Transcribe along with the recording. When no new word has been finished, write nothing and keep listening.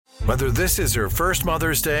Whether this is her first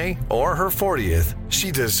Mother's Day or her 40th, she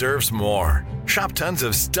deserves more. Shop tons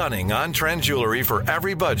of stunning on-trend jewelry for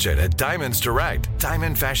every budget at Diamonds Direct.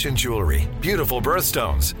 Diamond fashion jewelry, beautiful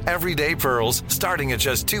birthstones, everyday pearls starting at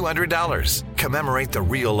just $200. Commemorate the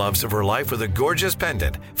real loves of her life with a gorgeous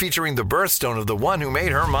pendant featuring the birthstone of the one who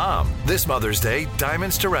made her mom. This Mother's Day,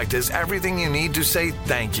 Diamonds Direct is everything you need to say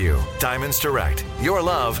thank you. Diamonds Direct. Your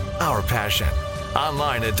love, our passion.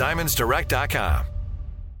 Online at diamondsdirect.com.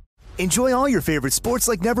 Enjoy all your favorite sports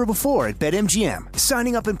like never before at BetMGM.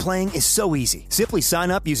 Signing up and playing is so easy. Simply sign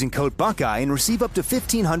up using code Buckeye and receive up to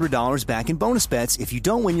 $1,500 back in bonus bets if you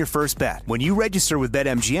don't win your first bet. When you register with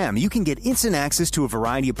BetMGM, you can get instant access to a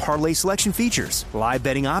variety of parlay selection features, live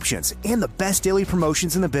betting options, and the best daily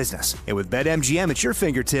promotions in the business. And with BetMGM at your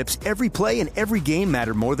fingertips, every play and every game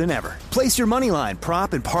matter more than ever. Place your moneyline,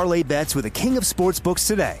 prop, and parlay bets with the king of sportsbooks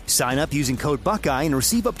today. Sign up using code Buckeye and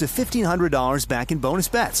receive up to $1,500 back in bonus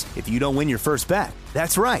bets if you don't win your first bet.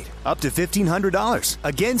 That's right, up to $1,500.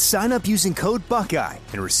 Again, sign up using code Buckeye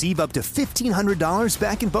and receive up to $1,500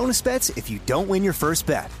 back in bonus bets if you don't win your first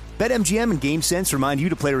bet. BetMGM and GameSense remind you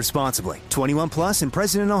to play responsibly. 21 plus and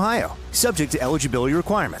present in Ohio. Subject to eligibility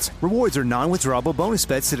requirements. Rewards are non-withdrawable bonus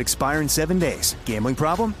bets that expire in 7 days. Gambling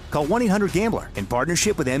problem? Call 1-800-GAMBLER in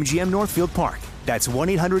partnership with MGM Northfield Park. That's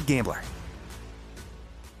 1-800-GAMBLER.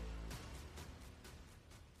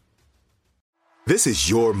 This is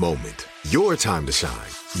your moment, your time to shine,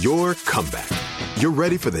 your comeback. You're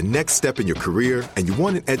ready for the next step in your career, and you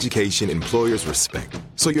want an education employers respect.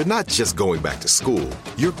 So you're not just going back to school,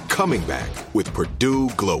 you're coming back with Purdue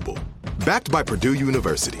Global. Backed by Purdue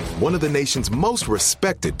University, one of the nation's most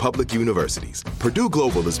respected public universities, Purdue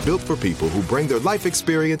Global is built for people who bring their life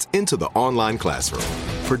experience into the online classroom.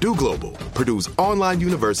 Purdue Global, Purdue's online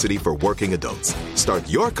university for working adults. Start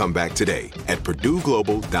your comeback today at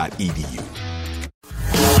purdueglobal.edu.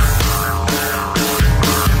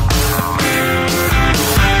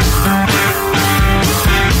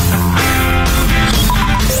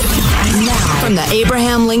 From the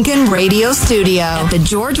Abraham Lincoln Radio Studio at the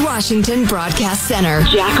George Washington Broadcast Center,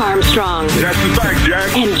 Jack Armstrong. That's the fact,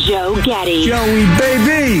 Jack. And Joe Getty. Joey,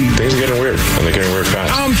 baby. Things are getting weird, and they're getting weird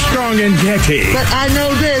fast. Armstrong and Getty. But I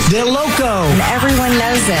know this. They're loco. And everyone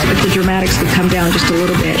knows it. But the dramatics would come down just a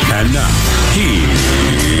little bit. And now, here's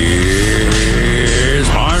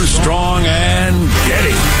Armstrong and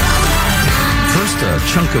Getty. First, a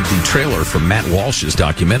chunk of the trailer from Matt Walsh's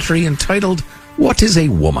documentary entitled, What is a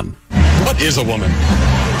Woman? What is a woman?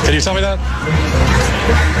 Can you tell me that?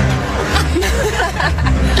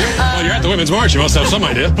 Well, you're at the Women's March. You must have some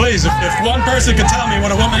idea. Please, if one person could tell me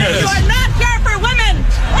what a woman is. You are not here for women.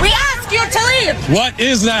 We ask you to leave. What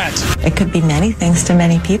is that? It could be many things to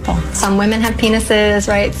many people. Some women have penises,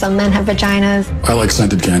 right? Some men have vaginas. I like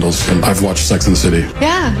scented candles, and I've watched Sex and the City.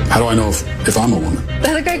 Yeah. How do I know if I'm a woman?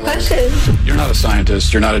 That's a great question. You're not a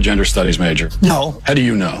scientist. You're not a gender studies major. No. How do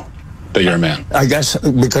you know that you're a man? I guess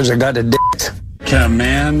because I got a dick. Can a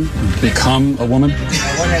man become a woman?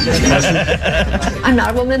 I'm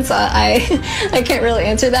not a woman, so I can't really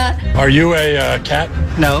answer that. Are you a cat?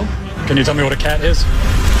 No. Can you tell me what a cat is?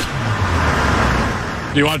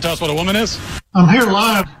 Do you want to tell us what a woman is? I'm here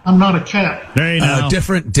live. I'm not a cat. Hey, no.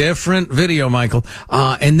 Different video, Michael.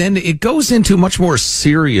 And then it goes into much more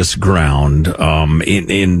serious ground,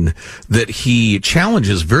 in that he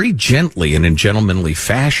challenges very gently and in gentlemanly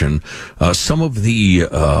fashion, some of the,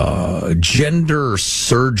 gender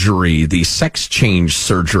surgery, the sex change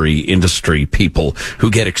surgery industry people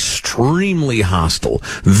who get extremely hostile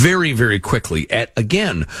very, very quickly at,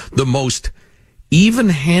 again, the most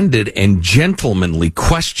even-handed and gentlemanly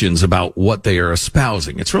questions about what they are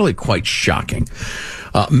espousing. It's really quite shocking.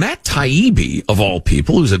 Matt Taibbi, of all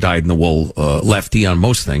people, who's a dyed-in-the-wool lefty on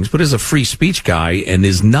most things, but is a free speech guy and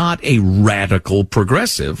is not a radical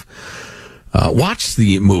progressive, watched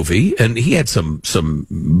the movie, and he had some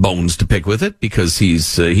bones to pick with it because he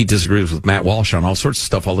disagrees with Matt Walsh on all sorts of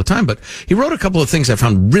stuff all the time. But he wrote a couple of things I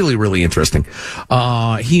found really, really interesting.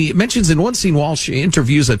 He mentions in one scene Walsh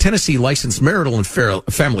interviews a Tennessee licensed marital and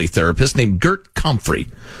family therapist named Gert Comfrey.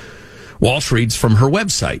 Walsh reads from her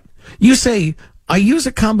website. You say, I use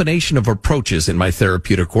a combination of approaches in my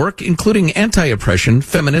therapeutic work, including anti-oppression,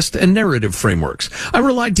 feminist, and narrative frameworks. I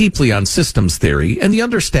rely deeply on systems theory and the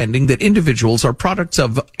understanding that individuals are products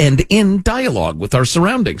of and in dialogue with our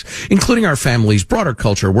surroundings, including our families, broader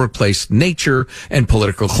culture, workplace, nature, and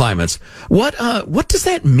political climates. What does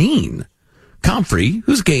that mean? Comfrey,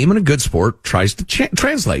 who's game and a good sport, tries to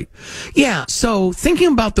translate. Yeah, so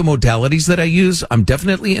thinking about the modalities that I use, I'm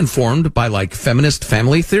definitely informed by like feminist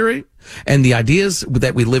family theory and the ideas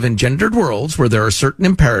that we live in gendered worlds where there are certain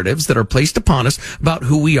imperatives that are placed upon us about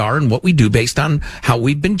who we are and what we do based on how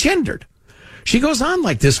we've been gendered. She goes on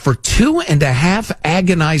like this for 2.5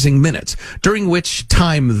 agonizing minutes, during which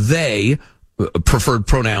time they, preferred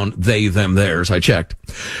pronoun they, them, theirs, I checked,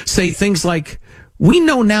 say things like, we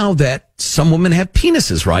know now that some women have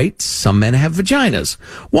penises, right? Some men have vaginas.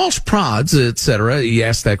 Walsh prods, etc. He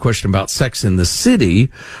asked that question about Sex in the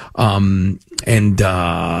City. And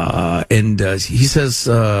he says,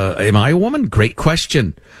 am I a woman? Great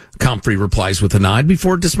question. Comfrey replies with a nod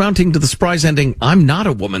before dismounting to the surprise ending, I'm not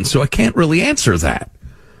a woman, so I can't really answer that.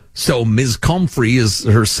 So Ms. Comfrey is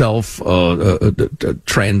herself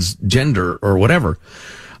transgender or whatever.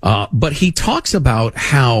 But he talks about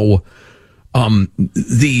how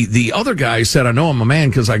the other guy said, I know I'm a man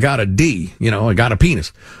because I got a D, I got a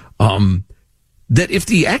penis. That if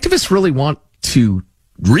the activists really want to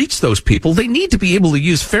reach those people, they need to be able to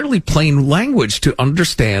use fairly plain language to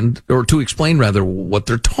understand, or to explain rather, what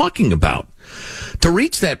they're talking about. To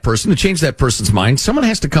reach that person, to change that person's mind, someone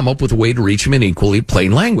has to come up with a way to reach him in equally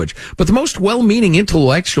plain language. But the most well-meaning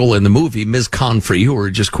intellectual in the movie, Ms. Comfrey, who we're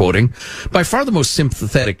just quoting, by far the most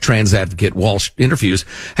sympathetic trans advocate Walsh interviews,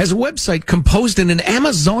 has a website composed in an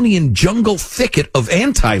Amazonian jungle thicket of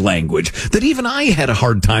anti-language that even I had a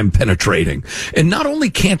hard time penetrating. And not only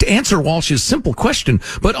can't answer Walsh's simple question,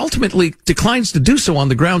 but ultimately declines to do so on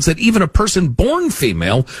the grounds that even a person born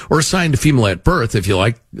female, or assigned a female at birth, if you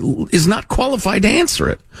like, is not qualified to answer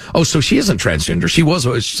it. Oh, so she isn't transgender.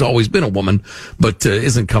 She's always been a woman, but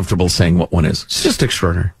isn't comfortable saying what one is. It's just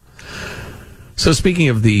extraordinary. So speaking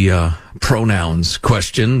of the pronouns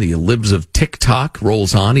question, the libs of TikTok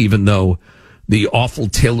rolls on, even though the awful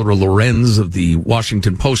Taylor Lorenz of the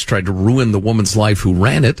Washington Post tried to ruin the woman's life who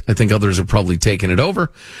ran it. I think others have probably taken it over.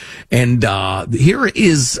 And here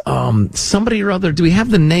is somebody or other. Do we have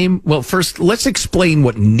the name? Well, first, let's explain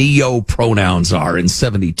what neo-pronouns are in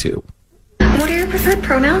 72. What are your preferred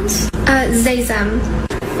pronouns? They, them.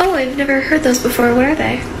 Oh, I've never heard those before. What are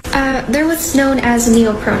they? They're what's known as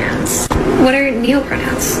neopronouns. What are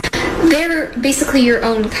neopronouns? They're basically your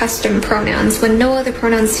own custom pronouns. When no other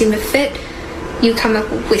pronouns seem to fit, you come up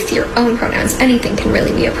with your own pronouns. Anything can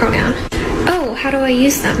really be a pronoun. Oh, how do I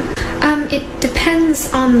use them? It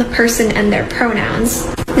depends on the person and their pronouns.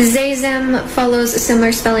 They, them follows a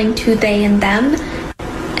similar spelling to they and them,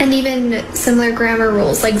 and even similar grammar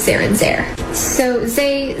rules like there and there. So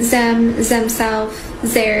they, them, themselves,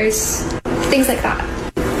 theirs, things like that.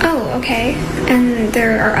 Oh, okay. And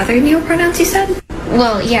there are other neopronouns you said?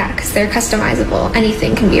 Well, yeah, because they're customizable.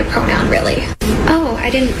 Anything can be a pronoun, really. Oh, I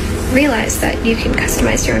didn't realize that you can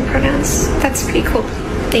customize your own pronouns. That's pretty cool.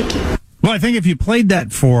 Thank you. Well, I think if you played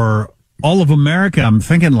that for all of America, I'm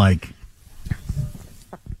thinking like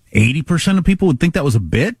 80% of people would think that was a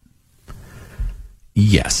bit.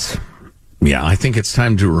 Yes. Yeah, I think it's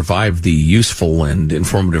time to revive the useful and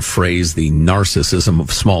informative phrase, the narcissism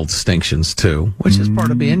of small distinctions, too, which is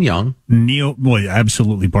part of being young.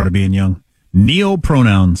 Absolutely part of being young.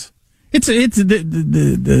 Neo-pronouns. It's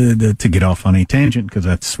to get off on a tangent, because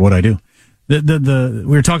that's what I do. We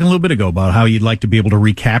were talking a little bit ago about how you'd like to be able to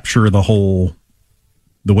recapture the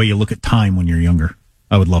way you look at time when you're younger.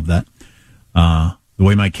 I would love that. The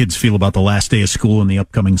way my kids feel about the last day of school and the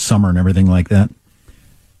upcoming summer and everything like that.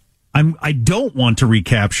 I don't want to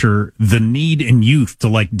recapture the need in youth to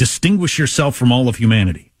like distinguish yourself from all of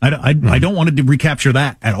humanity. I don't want to recapture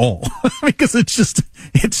that at all because it's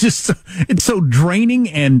so draining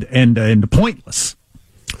and pointless.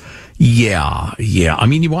 Yeah. I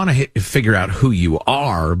mean, you want to figure out who you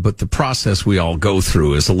are, but the process we all go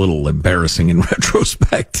through is a little embarrassing in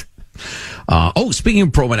retrospect. Speaking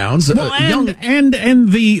of pronouns, the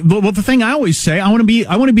thing I always say, I want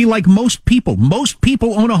to be like most people. Most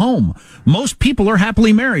people own a home. Most people are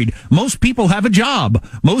happily married. Most people have a job.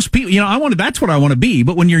 Most people, that's what I want to be.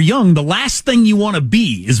 But when you're young, the last thing you want to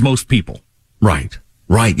be is most people. Right.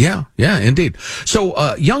 Yeah, indeed.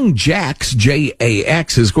 So, young Jax,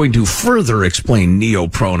 Jax, is going to further explain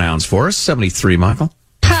neo-pronouns for us. 73, Michael.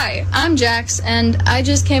 Hi, I'm Jax, and I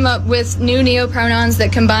just came up with new neopronouns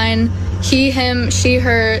that combine he, him, she,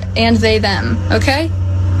 her, and they, them, okay?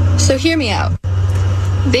 So hear me out.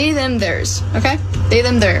 They, them, theirs, okay? They,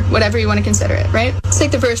 them, their, whatever you want to consider it, right? Let's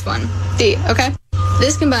take the first one, the, okay?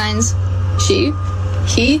 This combines she,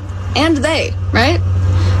 he, and they, right?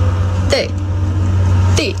 They.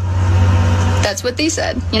 The. That's what they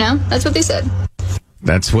said, That's what they said.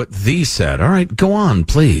 That's what thee said. All right, go on,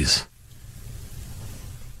 please.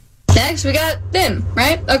 Next, we got them,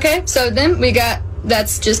 right? Okay, so them,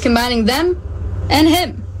 that's just combining them and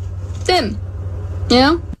him. Them. You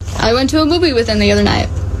know? I went to a movie with him the other night.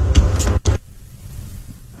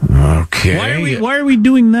 Okay. Why are we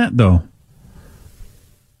doing that, though?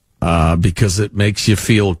 Because it makes you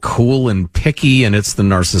feel cool and picky, and it's the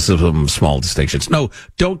narcissism of small distinctions. No,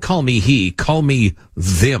 don't call me he. Call me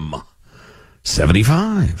them.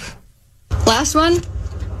 75. Last one,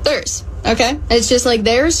 theirs. Okay? It's just like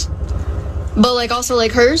theirs, but like also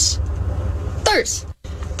like hers. Theirs.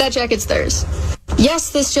 That jacket's theirs.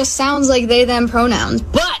 Yes, this just sounds like they, them pronouns,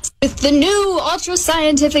 but with the new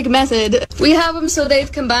ultra-scientific method, we have them so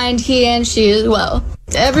they've combined he and she as well.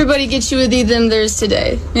 Everybody gets you with the, them, theirs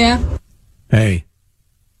today, yeah? Hey.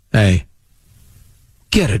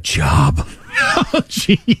 Get a job. Oh,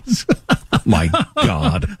 jeez. My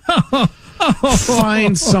God.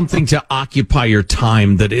 Find something to occupy your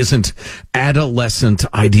time that isn't adolescent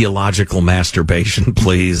ideological masturbation,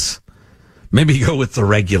 please. Maybe go with the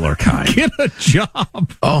regular kind. Get a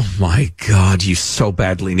job. Oh, my God. You so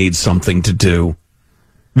badly need something to do.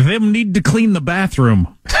 Them need to clean the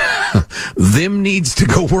bathroom. Them needs to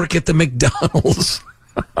go work at the McDonald's.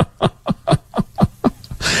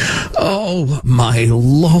 Oh, my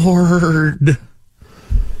Lord.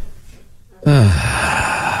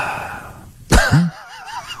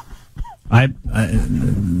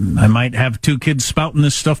 I might have 2 kids spouting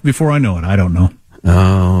this stuff before I know it. I don't know.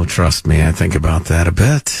 Oh, trust me, I think about that a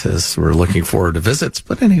bit as we're looking forward to visits.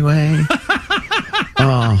 But anyway.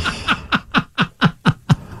 Oh,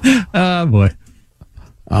 boy.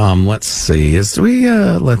 Let's see.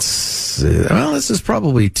 Let's see. Well, this is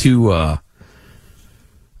probably too,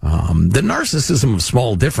 the narcissism of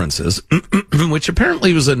small differences, which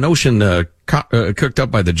apparently was a notion cooked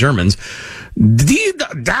up by the Germans.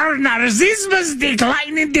 Der Narzissmus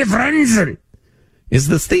declining differenzen is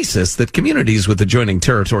the thesis that communities with adjoining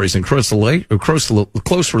territories and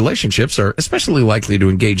close relationships are especially likely to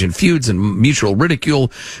engage in feuds and mutual ridicule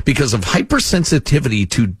because of hypersensitivity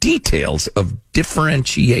to details of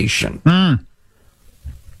differentiation.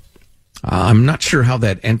 I'm not sure how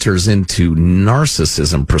that enters into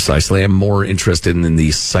narcissism precisely. I'm more interested in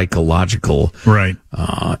the psychological. Right.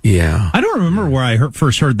 Yeah. I don't remember where I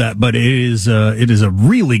first heard that, but it is a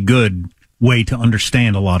really good way to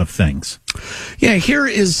understand a lot of things. Yeah, here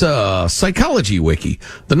is Psychology Wiki.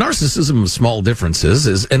 The narcissism of small differences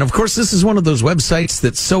is, and of course this is one of those websites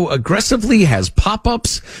that so aggressively has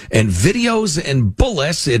pop-ups and videos and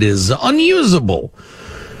bullets, it is unusable.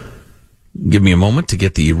 Give me a moment to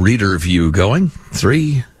get the reader view going.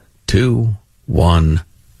 3, 2, 1.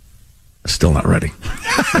 Still not ready.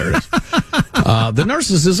 There it is. The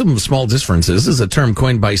narcissism of small differences is a term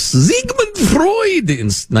coined by Sigmund Freud in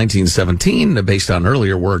 1917, based on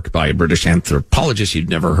earlier work by a British anthropologist you'd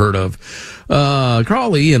never heard of.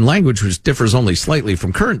 Crawley, in language which differs only slightly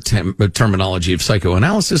from current terminology of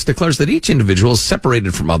psychoanalysis, declares that each individual is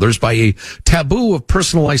separated from others by a taboo of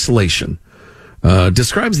personal isolation.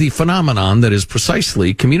 Describes the phenomenon that is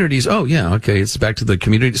precisely communities. Oh, yeah, okay, it's back to the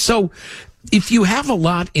community. So if you have a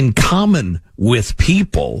lot in common with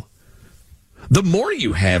people, the more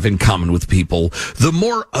you have in common with people, the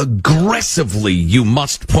more aggressively you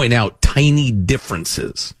must point out tiny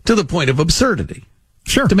differences to the point of absurdity.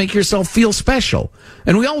 Sure. To make yourself feel special.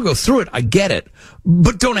 And we all go through it. I get it.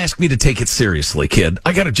 But don't ask me to take it seriously, kid.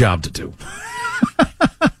 I got a job to do.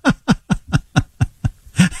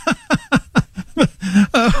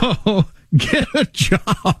 Oh, get a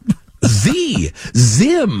job.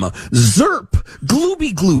 Zim, Zerp,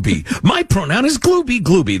 Glooby Glooby. My pronoun is Glooby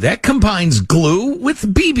Glooby. That combines glue with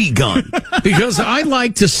BB gun. Because I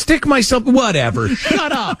like to stick myself... Whatever.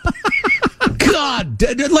 Shut up. God,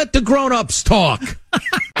 let the grown-ups talk.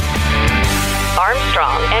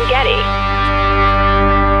 Armstrong and Getty.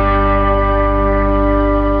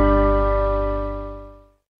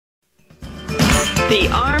 The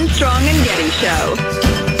Armstrong and Getty Show.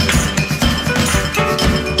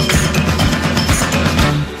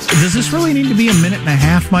 Does this really need to be a minute and a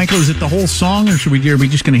half, Michael? Is it the whole song, or are we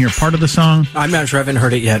just going to hear part of the song? I'm not sure. I haven't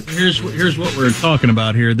heard it yet. Here's what we're talking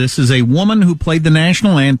about here. This is a woman who played the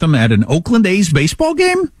national anthem at an Oakland A's baseball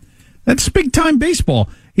game. That's big-time baseball.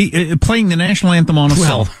 He playing the national anthem on a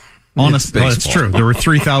saw. It's true. There were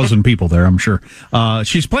 3,000 people there, I'm sure.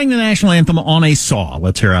 She's playing the national anthem on a saw.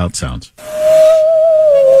 Let's hear how it sounds.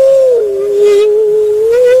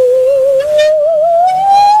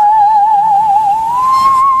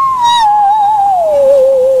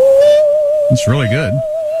 It's really good.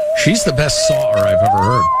 She's the best sawer I've ever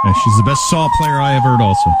heard. Yeah, she's the best saw player I ever heard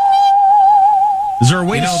also. Is there a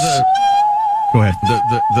way Go ahead.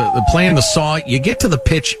 The playing the saw, you get to the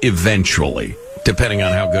pitch eventually, depending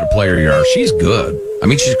on how good a player you are. She's good. I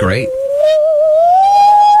mean, she's great.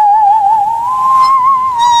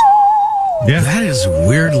 Yeah. That is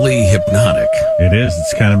weirdly hypnotic. It is.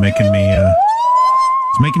 It's kind of making me,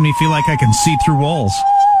 it's making me feel like I can see through walls.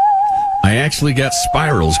 I actually got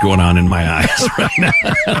spirals going on in my eyes right now.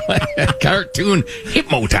 Cartoon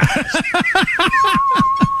hypnotized.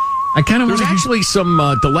 There's actually some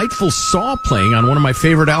delightful Saw playing on one of my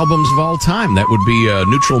favorite albums of all time. That would be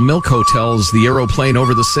Neutral Milk Hotel's The Aeroplane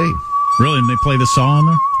Over the Sea. Really? And they play the Saw on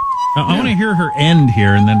there? I want to hear her end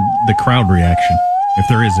here and then the crowd reaction, if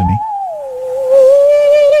there is any.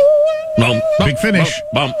 Bum, Big Finish.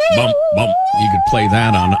 Bum, bum, bum. You could play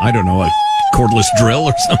that on, I don't know, a cordless drill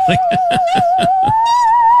or something.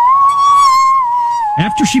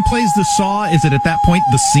 After she plays the saw, is it at that point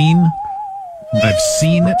the scene? I've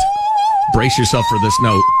seen it. Brace yourself for this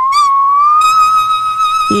note.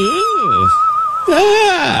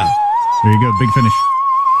 Ah. There you go, Big Finish.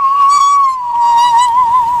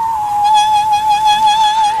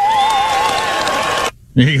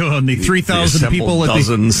 There you go, and the 3,000 people at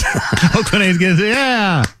dozens. the Oakland A's gonna say,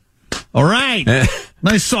 yeah. All right.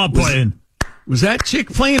 Nice saw playing. Was that chick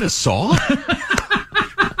playing a saw?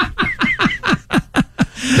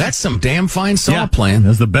 That's some damn fine saw playing.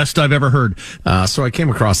 That's the best I've ever heard. So I came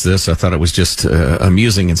across this. I thought it was just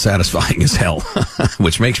amusing and satisfying as hell,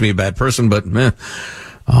 which makes me a bad person, but meh.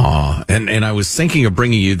 And I was thinking of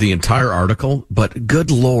bringing you the entire article, but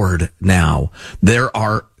good Lord, now there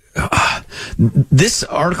are this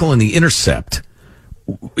article in The Intercept.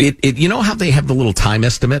 It you know how they have the little time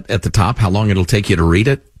estimate at the top, how long it'll take you to read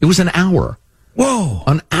it? It was an hour. Whoa.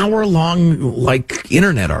 An hour-long, like,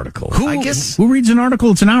 internet article. Who reads an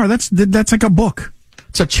article? It's an hour. That's like a book.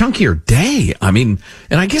 It's a chunkier day. I mean,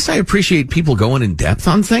 and I guess I appreciate people going in depth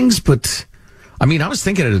on things, but, I mean, I was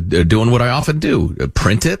thinking of doing what I often do.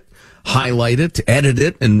 Print it, highlight it, edit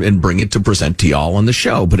it, and bring it to present to y'all on the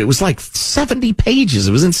show. But it was like 70 pages.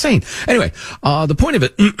 It was insane. Anyway, the point of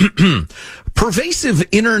it, pervasive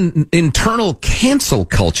internal cancel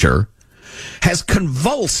culture has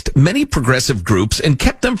convulsed many progressive groups and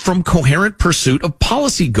kept them from coherent pursuit of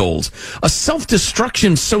policy goals. A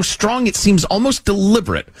self-destruction so strong it seems almost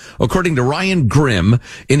deliberate, according to Ryan Grimm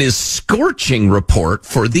in his scorching report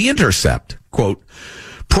for The Intercept. Quote,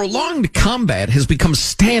 prolonged combat has become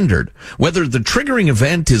standard, whether the triggering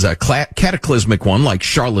event is a cataclysmic one like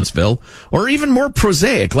Charlottesville, or even more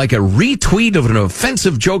prosaic like a retweet of an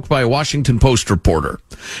offensive joke by a Washington Post reporter.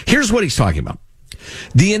 Here's what he's talking about.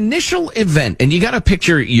 The initial event, and you got to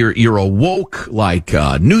picture you're a woke like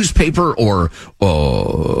newspaper or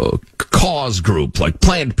cause group like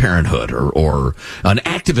Planned Parenthood or an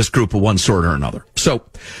activist group of one sort or another. So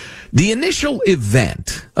the initial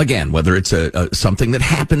event, again, whether it's something that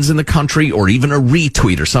happens in the country or even a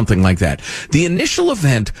retweet or something like that, the initial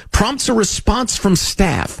event prompts a response from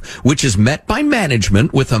staff, which is met by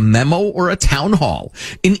management with a memo or a town hall.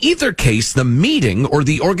 In either case, the meeting or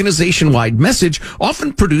the organization-wide message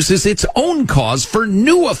often produces its own cause for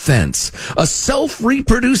new offense, a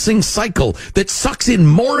self-reproducing cycle that sucks in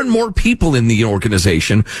more and more people in the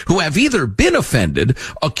organization who have either been offended,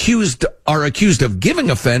 are accused of giving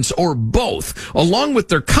offense, or both, along with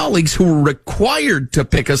their colleagues who were required to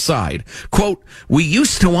pick a side. Quote, we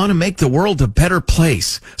used to want to make the world a better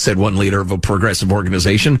place, said one leader of a progressive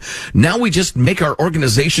organization. Now we just make our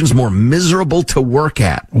organizations more miserable to work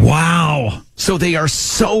at. Wow. So they are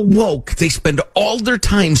so woke, they spend all their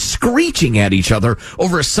time screeching at each other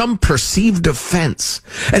over some perceived offense.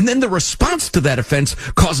 And then the response to that offense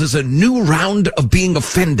causes a new round of being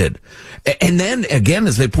offended. And then, again,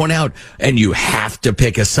 as they point out, and you have to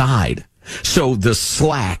pick a side. So the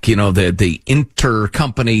Slack, the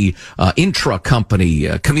intra-company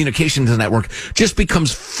communications network just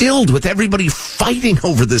becomes filled with everybody fighting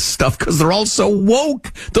over this stuff because they're all so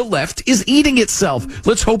woke. The left is eating itself.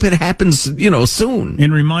 Let's hope it happens, soon.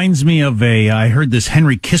 It reminds me of I heard this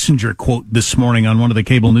Henry Kissinger quote this morning on one of the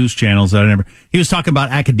cable news channels he was talking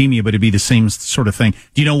about academia, but it'd be the same sort of thing.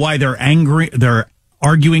 Do you know why they're angry? They're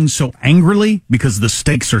arguing so angrily? Because the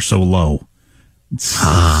stakes are so low.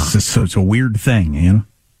 It's a weird thing,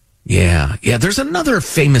 Yeah. There's another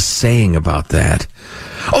famous saying about that.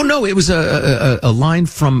 Oh no, it was a line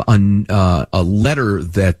from a letter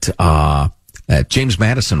that James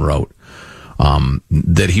Madison wrote.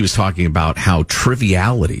 That he was talking about how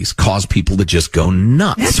trivialities cause people to just go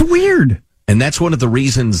nuts. That's weird. And that's one of the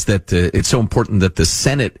reasons that it's so important that the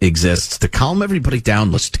Senate exists, to calm everybody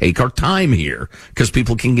down. Let's take our time here, because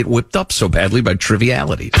people can get whipped up so badly by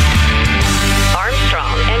trivialities.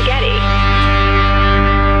 Armstrong and Getty.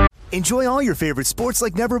 Enjoy all your favorite sports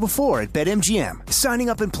like never before at BetMGM. Signing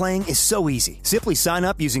up and playing is so easy. Simply sign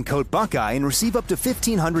up using code Buckeye and receive up to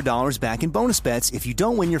 $1,500 back in bonus bets if you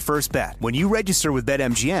don't win your first bet. When you register with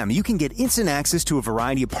BetMGM, you can get instant access to a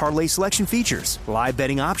variety of parlay selection features, live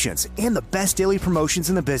betting options, and the best daily promotions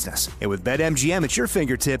in the business. And with BetMGM at your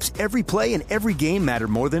fingertips, every play and every game matter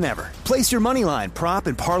more than ever. Place your moneyline, prop,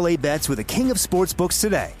 and parlay bets with the king of sportsbooks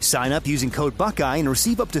today. Sign up using code Buckeye and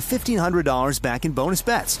receive up to $1,500 back in bonus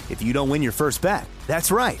bets if you don't win your first bet.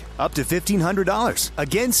 That's right, up to $1,500.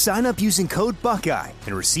 Again, sign up using code Buckeye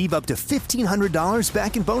and receive up to $1,500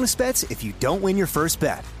 back in bonus bets if you don't win your first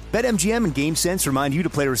bet. BetMGM and GameSense remind you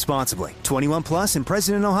to play responsibly. 21 plus and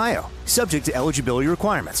present in Ohio. Subject to eligibility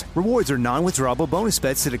requirements. Rewards are non-withdrawable bonus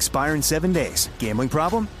bets that expire in 7 days. Gambling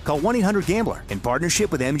problem? Call 1-800-GAMBLER in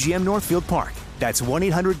partnership with MGM Northfield Park. That's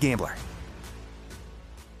 1-800-GAMBLER.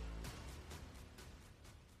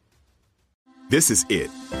 This is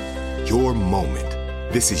it. Your moment.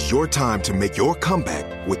 This is your time to make your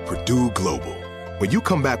comeback with Purdue Global. When you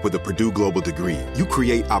come back with a Purdue Global degree, you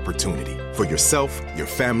create opportunity for yourself, your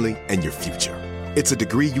family, and your future. It's a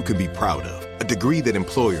degree you can be proud of, a degree that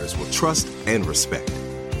employers will trust and respect.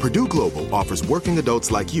 Purdue Global offers working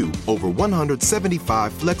adults like you over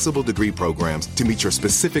 175 flexible degree programs to meet your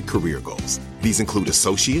specific career goals. These include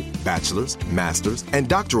associate, bachelor's, master's, and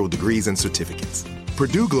doctoral degrees and certificates.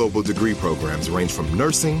 Purdue Global degree programs range from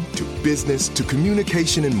nursing to business to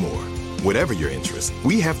communication and more. Whatever your interest,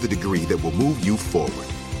 we have the degree that will move you forward.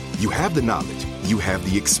 You have the knowledge, you have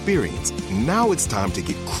the experience. Now it's time to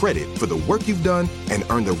get credit for the work you've done and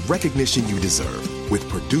earn the recognition you deserve with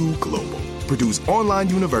Purdue Global, Purdue's online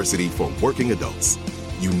university for working adults.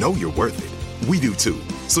 You know you're worth it. We do too.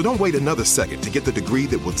 So don't wait another second to get the degree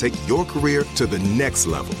that will take your career to the next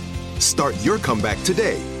level. Start your comeback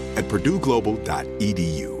today at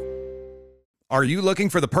purdueglobal.edu. Are you looking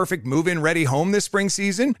for the perfect move-in ready home this spring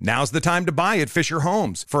season? Now's the time to buy at Fisher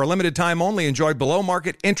Homes. For a limited time only, enjoy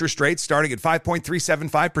below-market interest rates starting at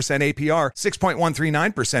 5.375% APR,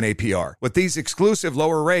 6.139% APR. With these exclusive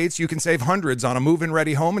lower rates, you can save hundreds on a move-in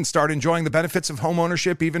ready home and start enjoying the benefits of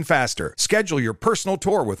homeownership even faster. Schedule your personal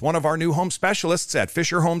tour with one of our new home specialists at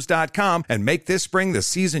FisherHomes.com and make this spring the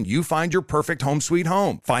season you find your perfect home sweet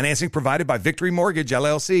home. Financing provided by Victory Mortgage,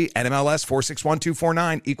 LLC, NMLS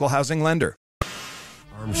 461249, Equal Housing Lender.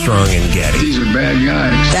 Armstrong and Getty. These are bad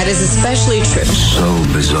guys. That is especially true. So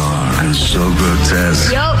bizarre and so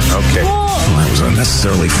grotesque. Yup. Okay. Well, that was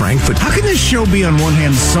unnecessarily frank, but How can this show be on one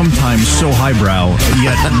hand sometimes so highbrow,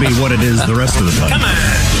 yet be what it is the rest of the time? Come on.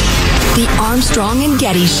 The Armstrong and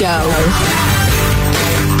Getty Show.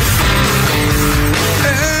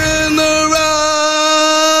 And the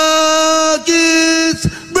Rockets,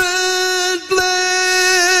 Brent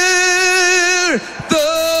Blair,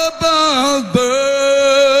 the Bombers,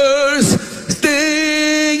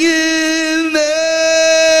 staying in there.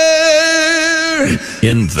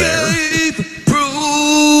 in there. Gave proof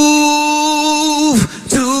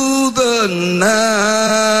to the night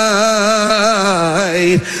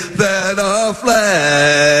that our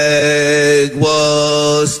flag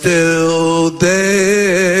was still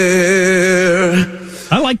there.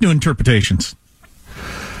 I like new interpretations.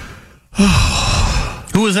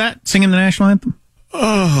 Who was that singing the national anthem?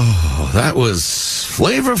 Oh, that was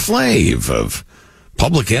Flavor Flav of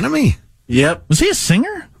Public Enemy. Yep. Was he a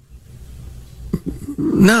singer?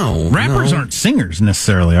 No. Rappers aren't singers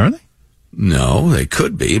necessarily, are they? No, they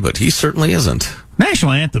could be, but he certainly isn't.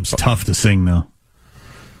 National anthem's tough to sing, though.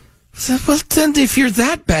 Well, then if you're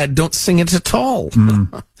that bad, don't sing it at all.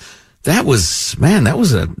 That was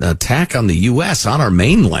an attack on the U.S., on our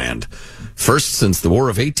mainland. First since the War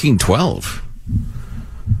of 1812.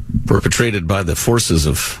 Perpetrated by the forces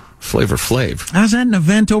of Flavor Flav. I was at an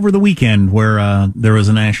event over the weekend where there was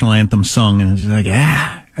a national anthem sung, and it's like,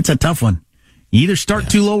 that's a tough one. You either start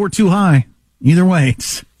too low or too high. Either way,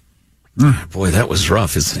 it's... Boy, that was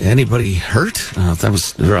rough. Is anybody hurt? That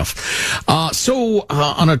was rough. So,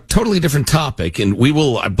 on a totally different topic, and we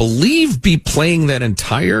will, I believe, be playing that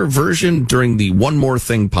entire version during the One More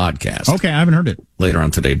Thing podcast. Okay, I haven't heard it. Later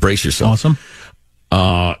on today. Brace yourself. Awesome.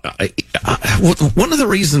 One of the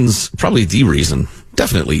reasons, probably the reason,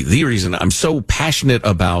 definitely the reason I'm so passionate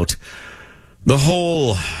about the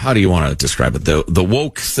whole, how do you want to describe it? The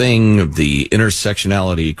woke thing, the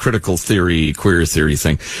intersectionality, critical theory, queer theory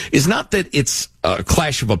thing is not that it's a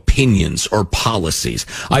clash of opinions or policies.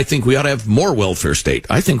 I think we ought to have more welfare state.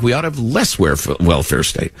 I think we ought to have less welfare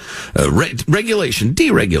state. Regulation,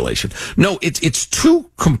 deregulation. No, it's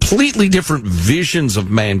two completely different visions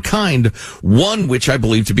of mankind. One, which I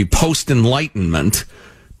believe to be post-enlightenment,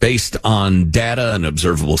 based on data and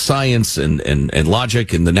observable science and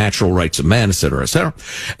logic and the natural rights of man, et cetera, et cetera.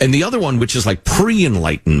 And the other one, which is like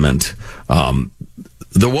pre-enlightenment,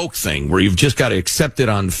 the woke thing, where you've just got to accept it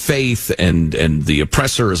on faith, and the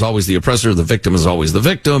oppressor is always the oppressor, the victim is always the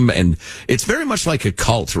victim, and it's very much like a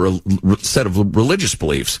cult or a set of religious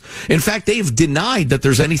beliefs. In fact, they've denied that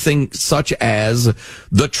there's anything such as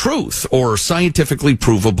the truth or scientifically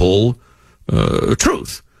provable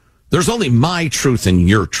truth. There's only my truth and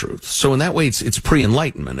your truth. So in that way, it's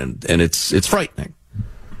pre-enlightenment, and it's frightening.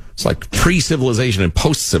 It's like pre-civilization and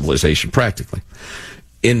post-civilization, practically.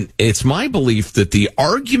 It's my belief that the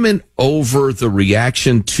argument over the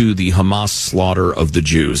reaction to the Hamas slaughter of the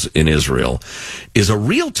Jews in Israel is a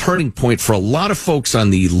real turning point for a lot of folks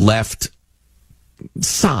on the left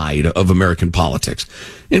side of American politics,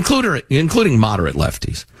 including moderate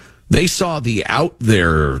lefties. They saw the out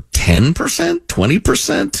there 10%,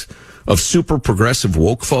 20% of super progressive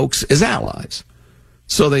woke folks as allies.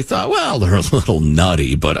 So they thought, well, they're a little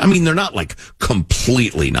nutty, but I mean, they're not like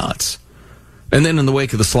completely nuts. And then in the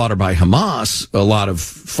wake of the slaughter by Hamas, a lot of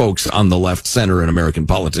folks on the left center in American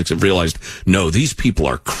politics have realized, no, these people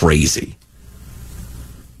are crazy.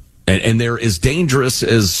 And they're as dangerous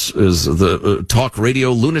as the talk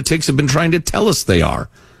radio lunatics have been trying to tell us they are.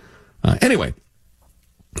 Anyway,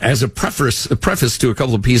 as a preface to a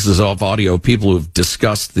couple of pieces of audio, people who have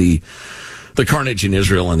discussed the carnage in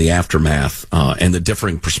Israel and the aftermath and the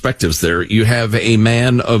differing perspectives there, you have a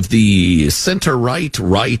man of the center-right.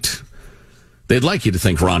 They'd like you to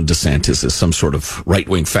think Ron DeSantis is some sort of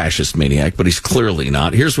right-wing fascist maniac, but he's clearly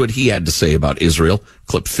not. Here's what he had to say about Israel,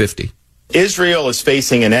 clip 50. Israel is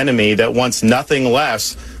facing an enemy that wants nothing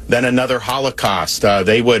less than another Holocaust.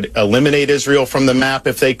 They would eliminate Israel from the map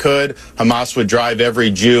if they could. Hamas would drive every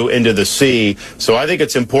Jew into the sea. So I think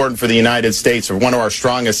it's important for the United States, or one of our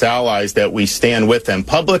strongest allies, that we stand with them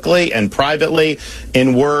publicly and privately,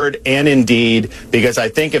 in word and in deed, because I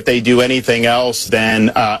think if they do anything else than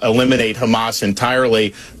eliminate Hamas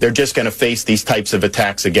entirely, they're just going to face these types of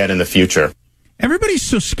attacks again in the future. Everybody's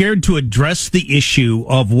so scared to address the issue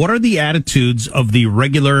of what are the attitudes of the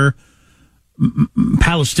regular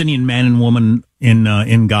Palestinian man and woman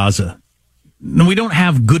in Gaza. Now, we don't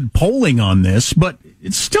have good polling on this, but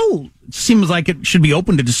it still seems like it should be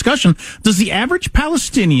open to discussion. Does the average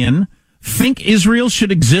Palestinian think Israel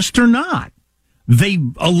should exist or not? They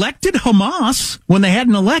elected Hamas when they had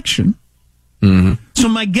an election. Mm-hmm. So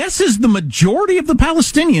my guess is the majority of the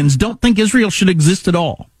Palestinians don't think Israel should exist at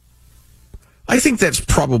all. I think that's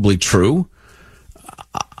probably true.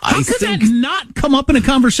 How could that not come up in a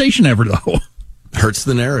conversation ever, though? Hurts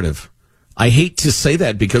the narrative. I hate to say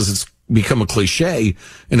that because it's become a cliche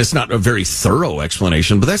and it's not a very thorough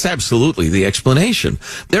explanation, but that's absolutely the explanation.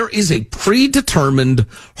 There is a predetermined,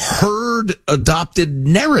 herd-adopted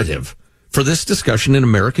narrative for this discussion in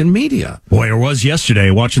American media. Boy, it was yesterday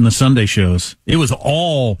watching the Sunday shows. It was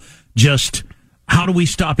all just, how do we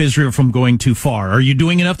stop Israel from going too far? Are you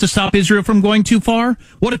doing enough to stop Israel from going too far?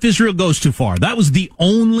 What if Israel goes too far? That was the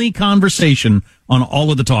only conversation on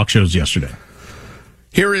all of the talk shows yesterday.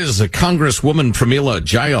 Here is a Congresswoman Pramila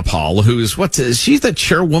Jayapal, who's she's the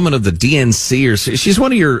chairwoman of the DNC, or she's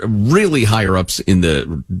one of your really higher ups in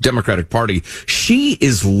the Democratic Party. She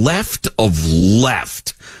is left of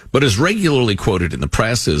left, but is regularly quoted in the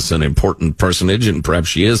press as an important personage, and perhaps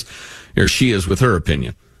she is with her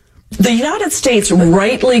opinion. The United States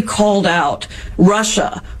rightly called out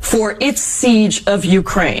Russia for its siege of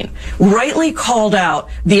Ukraine, rightly called out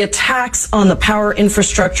the attacks on the power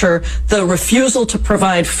infrastructure, the refusal to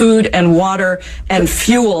provide food and water and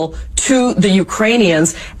fuel to the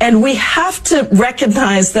Ukrainians. And we have to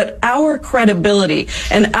recognize that our credibility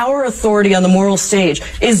and our authority on the moral stage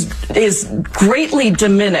is greatly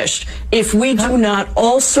diminished if we do not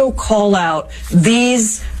also call out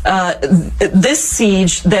this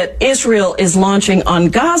siege that Israel is launching on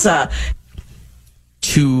Gaza.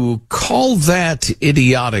 To call that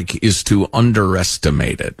idiotic is to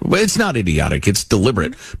underestimate it. Well, it's not idiotic, it's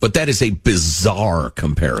deliberate, but that is a bizarre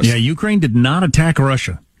comparison. Yeah, Ukraine did not attack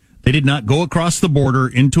Russia. They did not go across the border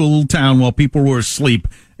into a little town while people were asleep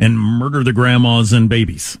and murder the grandmas and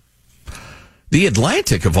babies. The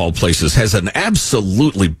Atlantic, of all places, has an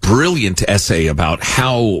absolutely brilliant essay about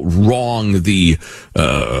how wrong the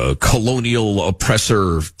colonial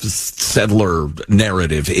oppressor settler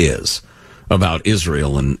narrative is. about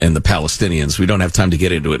Israel and the Palestinians. We don't have time to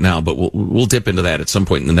get into it now, but we'll dip into that at some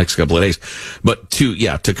point in the next couple of days. But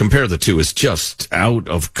to compare the two is just out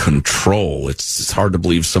of control. It's hard to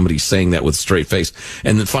believe somebody's saying that with a straight face.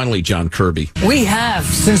 And then finally, John Kirby. We have,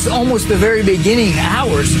 since almost the very beginning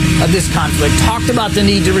hours of this conflict, talked about the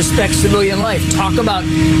need to respect civilian life, talk about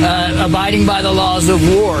abiding by the laws of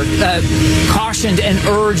war, cautioned and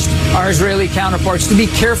urged our Israeli counterparts to be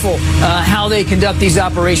careful how they conduct these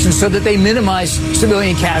operations so that they minimize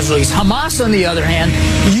civilian casualties. Hamas, on the other hand,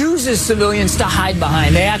 uses civilians to hide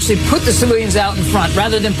behind. They actually put the civilians out in front.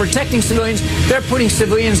 Rather than protecting civilians, they're putting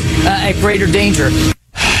civilians at greater danger.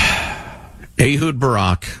 Ehud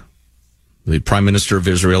Barak, the prime minister of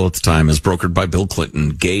Israel at the time, as brokered by Bill Clinton,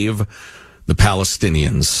 gave the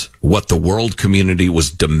Palestinians what the world community was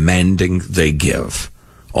demanding they give.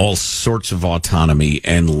 All sorts of autonomy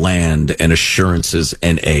and land and assurances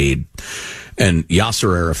and aid. And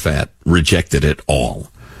Yasser Arafat rejected it all.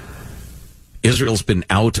 Israel's been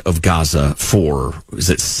out of Gaza for,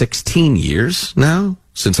 16 years now?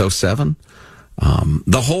 Since 2007?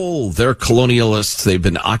 They're colonialists, they've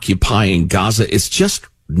been occupying Gaza. It's just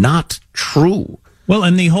not true. Well,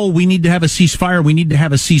 and the whole, we need to have a ceasefire,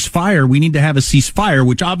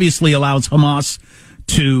 which obviously allows Hamas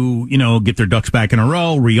to, get their ducks back in a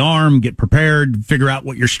row, rearm, get prepared, figure out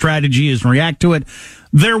what your strategy is and react to it.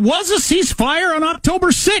 There was a ceasefire on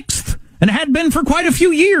October 6th, and it had been for quite a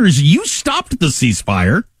few years. You stopped the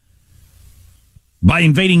ceasefire by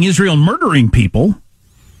invading Israel and murdering people.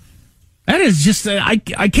 That is just, I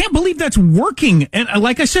can't believe that's working. And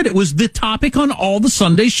like I said, it was the topic on all the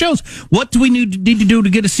Sunday shows. What do we need to do to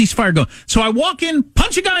get a ceasefire going? So I walk in,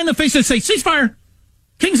 punch a guy in the face and say, ceasefire.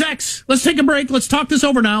 King's X, let's take a break. Let's talk this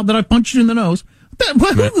over now that I've punched you in the nose.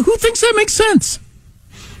 Who thinks that makes sense?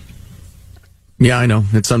 Yeah, I know.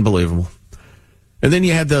 It's unbelievable. And then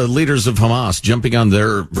you had the leaders of Hamas jumping on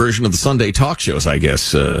their version of the Sunday talk shows, I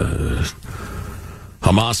guess.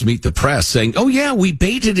 Hamas Meet the Press saying, oh, yeah, we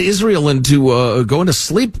baited Israel into going to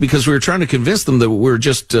sleep because we were trying to convince them that we're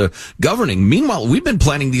just governing. Meanwhile, we've been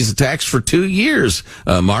planning these attacks for 2 years.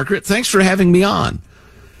 Margaret, thanks for having me on.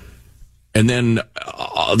 And then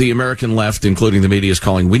the American left, including the media, is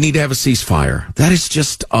calling, we need to have a ceasefire. That is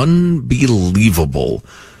just unbelievable.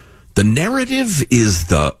 The narrative is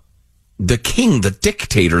the king, the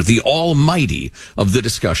dictator, the almighty of the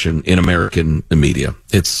discussion in American media.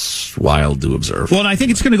 It's wild to observe. Well, and I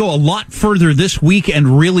think it's going to go a lot further this week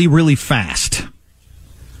and really, really fast.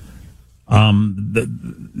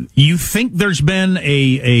 You think there's been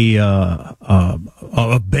a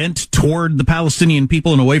bent toward the Palestinian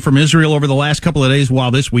people and away from Israel over the last couple of days?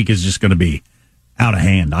 While this week is just going to be out of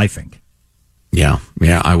hand, I think. Yeah,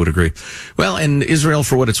 I would agree. Well, and Israel,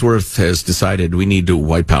 for what it's worth, has decided we need to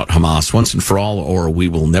wipe out Hamas once and for all, or we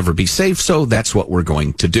will never be safe. So that's what we're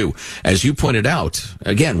going to do. As you pointed out,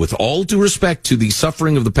 again, with all due respect to the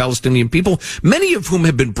suffering of the Palestinian people, many of whom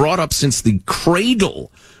have been brought up since the cradle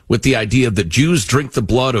with the idea that Jews drink the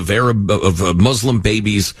blood of Muslim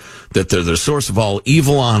babies, that they're the source of all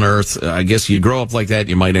evil on earth. I guess you grow up like that,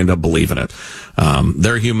 you might end up believing it.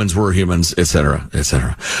 They're humans, we're humans, etc.,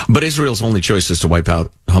 etc. But Israel's only choice is to wipe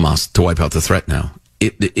out Hamas, to wipe out the threat now.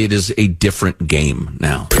 It is a different game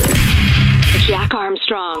now. Jack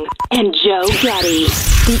Armstrong and Joe Getty.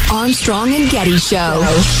 The Armstrong and Getty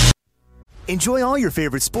Show. Enjoy all your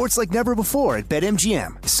favorite sports like never before at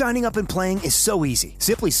BetMGM. Signing up and playing is so easy.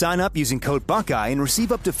 Simply sign up using code Buckeye and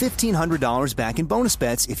receive up to $1,500 back in bonus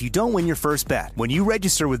bets if you don't win your first bet. When you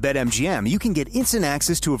register with BetMGM, you can get instant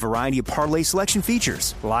access to a variety of parlay selection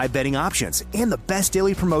features, live betting options, and the best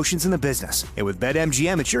daily promotions in the business. And with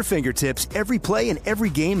BetMGM at your fingertips, every play and every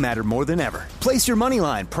game matter more than ever. Place your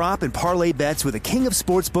moneyline, prop, and parlay bets with the king of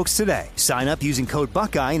sportsbooks today. Sign up using code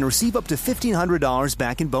Buckeye and receive up to $1,500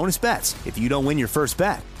 back in bonus bets if you don't win your first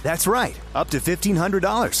bet. That's right, up to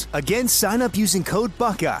 $1,500. Again, sign up using code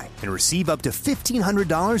Buckeye and receive up to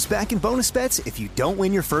 $1,500 back in bonus bets if you don't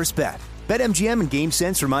win your first bet. BetMGM and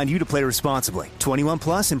GameSense remind you to play responsibly. 21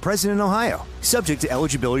 plus and present in Ohio. Subject to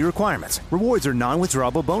eligibility requirements. Rewards are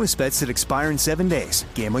non-withdrawable bonus bets that expire in 7 days.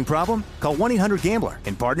 Gambling problem? Call 1-800-GAMBLER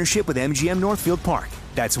in partnership with MGM Northfield Park.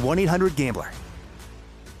 That's 1-800-GAMBLER.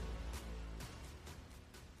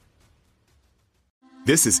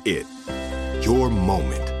 This is it. Your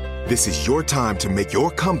moment. This is your time to make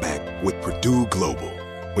your comeback with Purdue Global.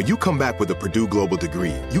 When you come back with a Purdue Global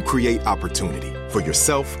degree, you create opportunity for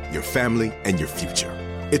yourself, your family, and your future.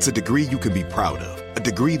 It's a degree you can be proud of, a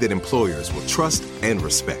degree that employers will trust and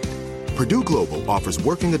respect. Purdue Global offers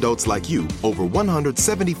working adults like you over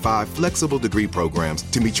 175 flexible degree programs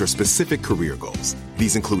to meet your specific career goals.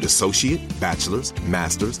 These include associate, bachelor's,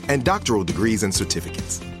 master's, and doctoral degrees and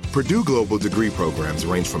certificates. Purdue Global degree programs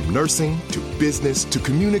range from nursing to business to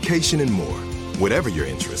communication and more. Whatever your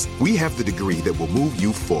interest, we have the degree that will move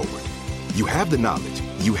you forward. You have the knowledge,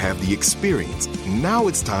 you have the experience. Now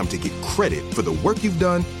it's time to get credit for the work you've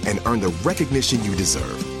done and earn the recognition you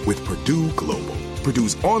deserve with Purdue Global,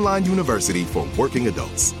 Purdue's online university for working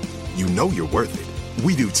adults. You know you're worth it.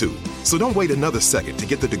 We do too. So don't wait another second to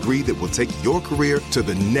get the degree that will take your career to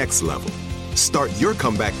the next level. Start your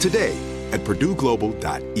comeback today at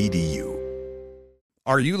purdueglobal.edu.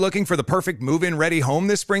 Are you looking for the perfect move-in ready home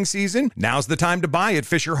this spring season? Now's the time to buy at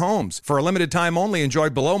Fisher Homes. For a limited time only, enjoy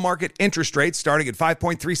below-market interest rates starting at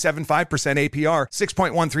 5.375% APR,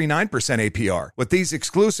 6.139% APR. With these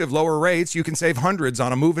exclusive lower rates, you can save hundreds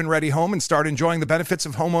on a move-in ready home and start enjoying the benefits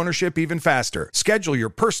of home ownership even faster. Schedule your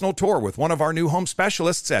personal tour with one of our new home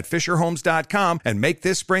specialists at FisherHomes.com and make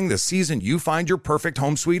this spring the season you find your perfect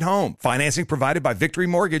home sweet home. Financing provided by Victory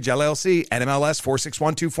Mortgage, LLC, NMLS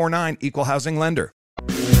 461249, Equal Housing Lender.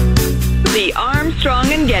 The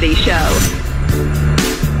Armstrong and Getty Show.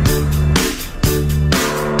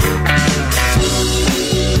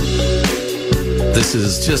 This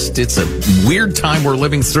is just, it's a weird time we're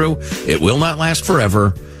living through. It will not last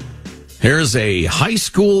forever. Here's a high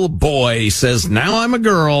school boy says, now I'm a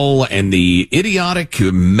girl, and the idiotic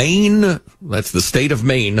Maine, that's the state of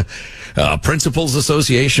Maine, Principals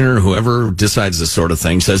Association or whoever decides this sort of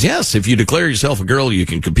thing says, yes, if you declare yourself a girl, you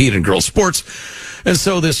can compete in girls' sports. And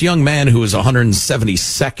so this young man who was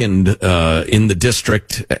 172nd in the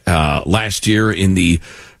district last year in the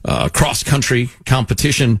cross-country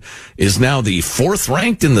competition is now the fourth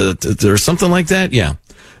ranked in or something like that. Yeah.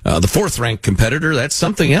 The fourth ranked competitor, that's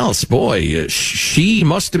something else. Boy, she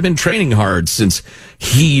must have been training hard since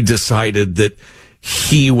he decided that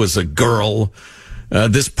he was a girl.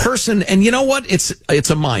 This person, and you know what? It's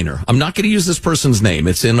a minor. I'm not going to use this person's name.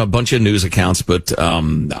 It's in a bunch of news accounts, but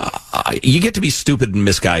you get to be stupid and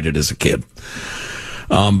misguided as a kid.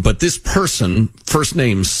 But this person, first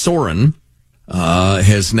name Soren,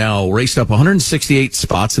 has now raced up 168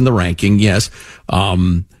 spots in the ranking. Yes.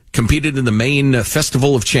 Competed in the Maine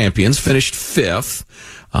Festival of Champions, finished fifth,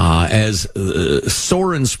 as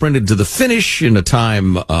Soren sprinted to the finish in a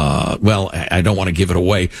time, well, I don't want to give it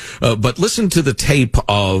away, but listen to the tape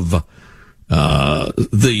of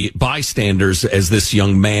the bystanders as this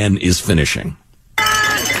young man is finishing. Way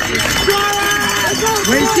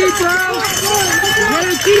to keep, bro! Way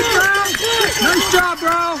to keep, bro! Nice job,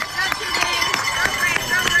 bro!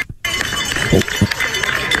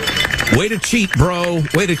 Way to cheat, bro.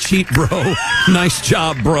 Way to cheat, bro. Nice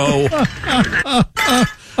job, bro.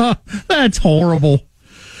 That's horrible.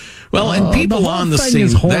 Well, and people on the scene.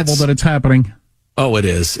 It's horrible that it's happening. Oh, it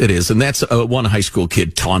is. It is. And that's one high school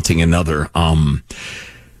kid taunting another. More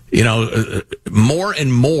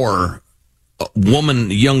and more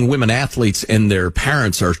young women athletes and their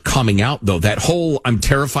parents are coming out, though. That whole I'm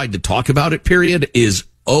terrified to talk about it period is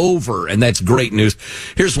over, and that's great news.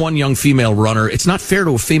 Here's one young female runner. It's not fair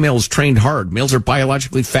to a female who's trained hard. Males are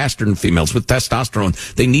biologically faster than females with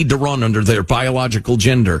testosterone. They need to run under their biological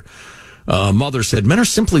gender. Mother said, men are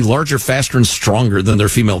simply larger, faster, and stronger than their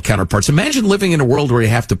female counterparts. Imagine living in a world where you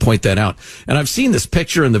have to point that out. And I've seen this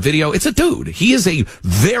picture in the video. It's a dude. He is a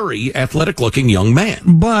very athletic-looking young man.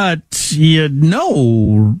 But you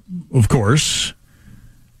know, of course,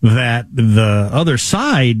 that the other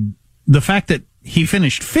side, the fact that he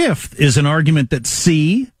finished fifth is an argument that,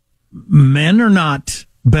 men are not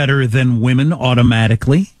better than women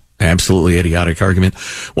automatically. Absolutely idiotic argument.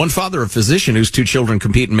 One father, a physician whose two children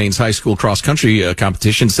compete in Maine's high school cross-country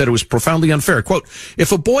competition, said it was profoundly unfair. Quote,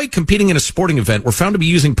 if a boy competing in a sporting event were found to be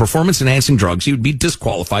using performance-enhancing drugs, he would be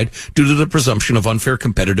disqualified due to the presumption of unfair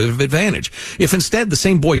competitive advantage. If instead the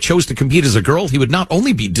same boy chose to compete as a girl, he would not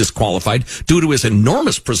only be disqualified due to his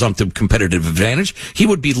enormous presumptive competitive advantage, he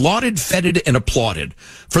would be lauded, feted, and applauded.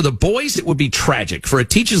 For the boys, it would be tragic, for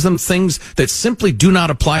it teaches them things that simply do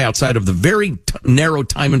not apply outside of the very narrow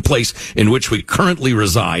time and place in which we currently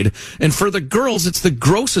reside. And for the girls, it's the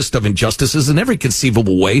grossest of injustices in every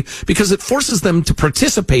conceivable way because it forces them to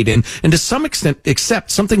participate in and to some extent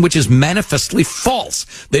accept something which is manifestly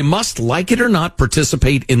false. They must, like it or not,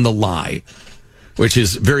 participate in the lie. Which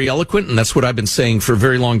is very eloquent, and that's what I've been saying for a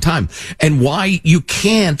very long time. And why you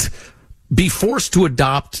can't be forced to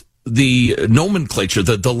adopt the nomenclature,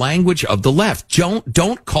 the language of the left.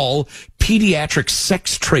 Don't call pediatric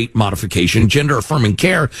sex trait modification gender affirming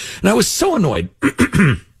care. And I was so annoyed.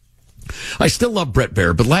 I still love Brett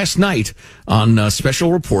Baer, but last night on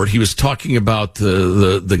Special Report, he was talking about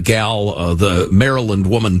the gal, the Maryland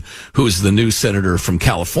woman who is the new senator from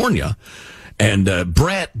California. And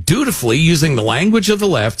Brett, dutifully, using the language of the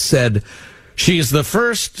left, said she is the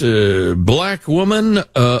first black woman,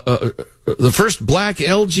 the first black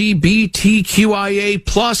LGBTQIA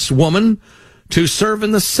plus woman to serve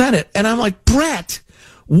in the Senate. And I'm like, Brett,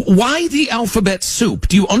 why the alphabet soup?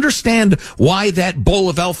 Do you understand why that bowl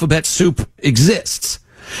of alphabet soup exists?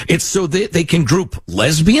 It's so that they can group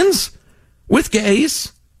lesbians with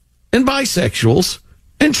gays and bisexuals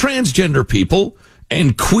and transgender people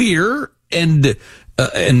and queer and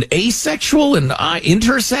asexual and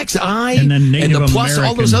intersex, and then Native and the plus American.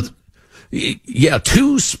 All those other,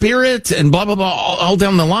 two-spirit and blah, blah, blah, all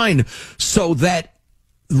down the line, so that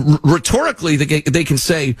rhetorically they can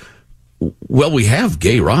say, well, we have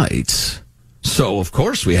gay rights, so of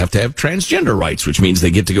course we have to have transgender rights, which means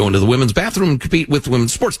they get to go into the women's bathroom and compete with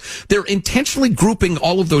women's sports. They're intentionally grouping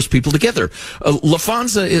all of those people together.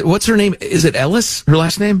 LaFonza, what's her name? Is it Ellis, her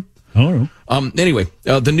last name? Oh. Anyway,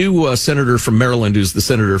 the new senator from Maryland, who's the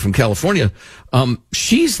senator from California,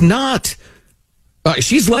 she's not,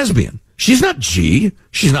 she's lesbian. She's not G.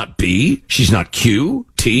 She's not B. She's not Q,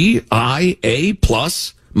 T, I, A,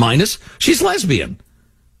 plus, minus. She's lesbian.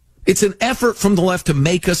 It's an effort from the left to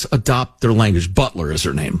make us adopt their language. Butler is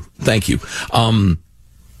her name. Thank you. Don't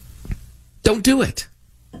do it.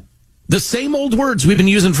 The same old words we've been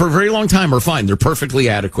using for a very long time are fine. They're perfectly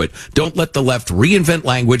adequate. Don't let the left reinvent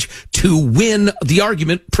language to win the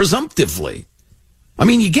argument presumptively. I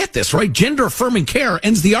mean, you get this, right? Gender-affirming care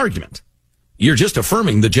ends the argument. You're just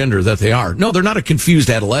affirming the gender that they are. No, they're not a confused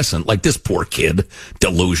adolescent like this poor kid.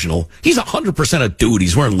 Delusional. He's 100% a dude.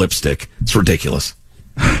 He's wearing lipstick. It's ridiculous.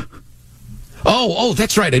 Oh,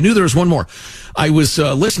 that's right. I knew there was one more. I was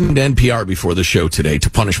listening to NPR before the show today to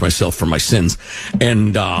punish myself for my sins.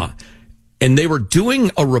 And they were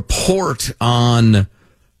doing a report on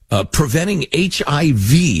preventing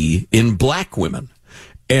HIV in black women.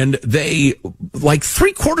 And they, like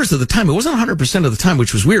 3/4 of the time, it wasn't 100% of the time,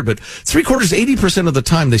 which was weird, but 80% of the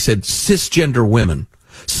time they said cisgender women,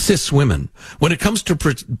 cis women, when it comes to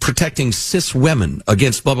protecting cis women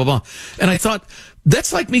against blah, blah, blah. And I thought,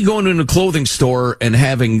 that's like me going into a clothing store and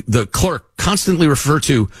having the clerk constantly refer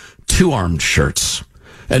to two-armed shirts.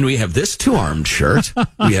 And we have this two-armed shirt.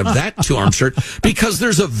 We have that two-armed shirt. Because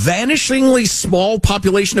there's a vanishingly small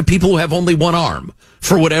population of people who have only one arm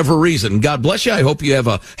for whatever reason. God bless you. I hope you have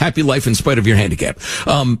a happy life in spite of your handicap.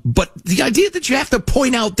 But the idea that you have to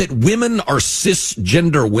point out that women are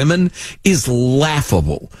cisgender women is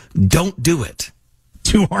laughable. Don't do it.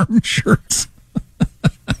 Two-armed shirts.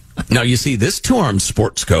 Now, you see, this two-armed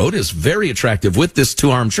sports coat is very attractive with this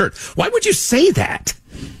two-armed shirt. Why would you say that?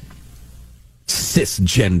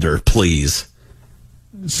 Cisgender, please.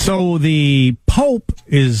 So the Pope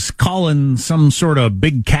is calling some sort of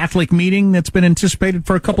big Catholic meeting that's been anticipated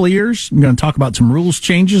for a couple of years. I'm going to talk about some rules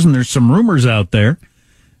changes, and there's some rumors out there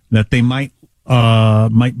that they might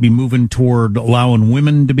be moving toward allowing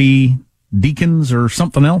women to be deacons or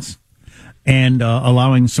something else, and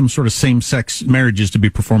allowing some sort of same-sex marriages to be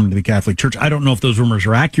performed in the Catholic Church. I don't know if those rumors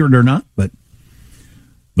are accurate or not, but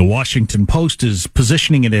the Washington Post is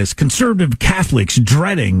positioning it as conservative Catholics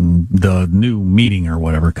dreading the new meeting or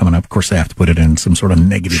whatever coming up. Of course, they have to put it in some sort of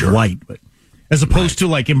negative light, but as opposed to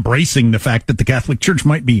like embracing the fact that the Catholic Church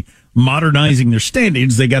might be modernizing their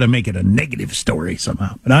standards, they got to make it a negative story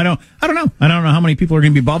somehow. But I don't know. I don't know how many people are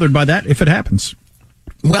going to be bothered by that if it happens.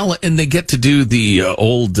 Well, and they get to do the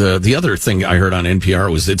the other thing I heard on NPR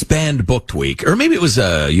was it's Banned Book Week, or maybe it was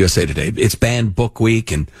USA Today. It's Banned Book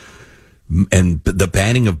Week, and the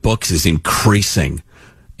banning of books is increasing.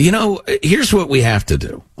 You know, here's what we have to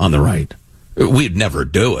do on the right. We'd never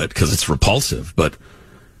do it because it's repulsive, but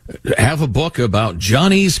have a book about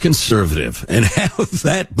Johnny's Conservative and have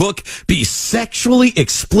that book be sexually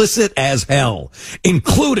explicit as hell,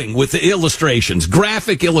 including with the illustrations,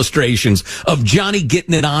 graphic illustrations of Johnny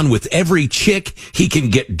getting it on with every chick he can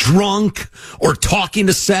get drunk or talking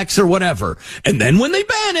to sex or whatever. And then when they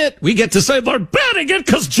ban it, we get to say they're banning it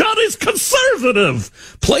because Johnny's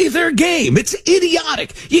conservative. Play their game. It's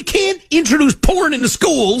idiotic. You can't introduce porn into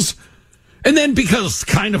schools and then because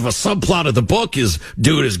kind of a subplot of the book is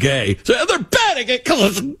dude is gay, so they're banning it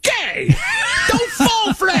because it's gay. Don't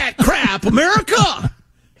fall for that crap, America.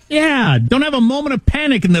 Yeah, don't have a moment of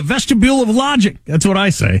panic in the vestibule of logic. That's what I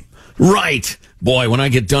say. Right. Boy, when I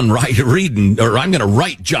get done reading, or I'm going to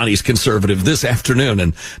write Johnny's Conservative this afternoon,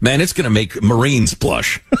 and man, it's going to make Marines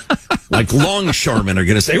blush. Like longshoremen are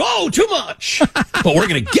going to say, oh, too much. But we're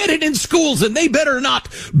going to get it in schools, and they better not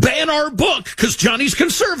ban our book because Johnny's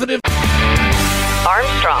Conservative.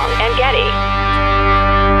 Armstrong and Getty.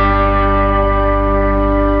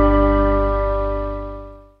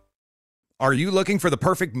 Are you looking for the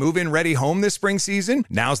perfect move-in ready home this spring season?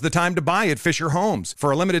 Now's the time to buy at Fisher Homes. For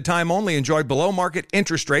a limited time only, enjoy below-market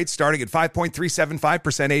interest rates starting at 5.375%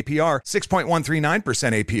 APR,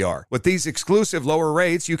 6.139% APR. With these exclusive lower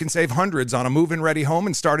rates, you can save hundreds on a move-in ready home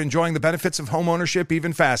and start enjoying the benefits of home ownership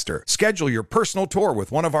even faster. Schedule your personal tour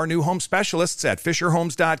with one of our new home specialists at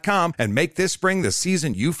FisherHomes.com and make this spring the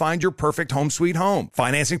season you find your perfect home sweet home.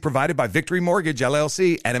 Financing provided by Victory Mortgage,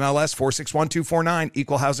 LLC, NMLS 461249,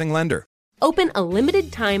 Equal Housing Lender. Open a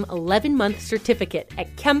limited-time 11-month certificate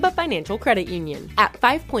at Kemba Financial Credit Union. At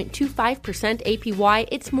 5.25% APY,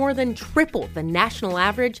 it's more than triple the national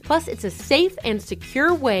average, plus it's a safe and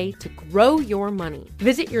secure way to grow your money.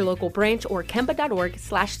 Visit your local branch or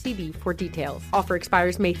kemba.org/cb for details. Offer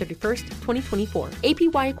expires May 31st, 2024.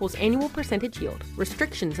 APY equals annual percentage yield.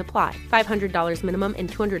 Restrictions apply. $500 minimum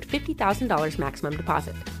and $250,000 maximum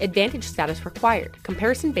deposit. Advantage status required.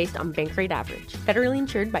 Comparison based on bank rate average. Federally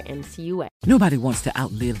insured by NCUA. Nobody wants to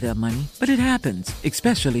outlive their money, but it happens,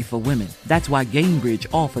 especially for women. That's why Gainbridge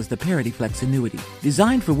offers the Parity Flex annuity,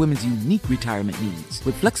 designed for women's unique retirement needs,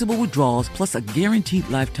 with flexible withdrawals plus a guaranteed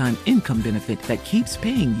lifetime income benefit that keeps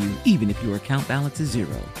paying you even if your account balance is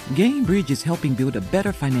zero. Gainbridge is helping build a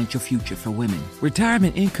better financial future for women.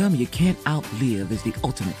 Retirement income you can't outlive is the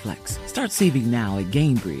ultimate flex. Start saving now at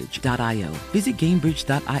Gainbridge.io. Visit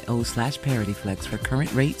Gainbridge.io/ParityFlex for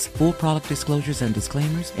current rates, full product disclosures and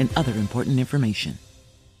disclaimers, and other important information.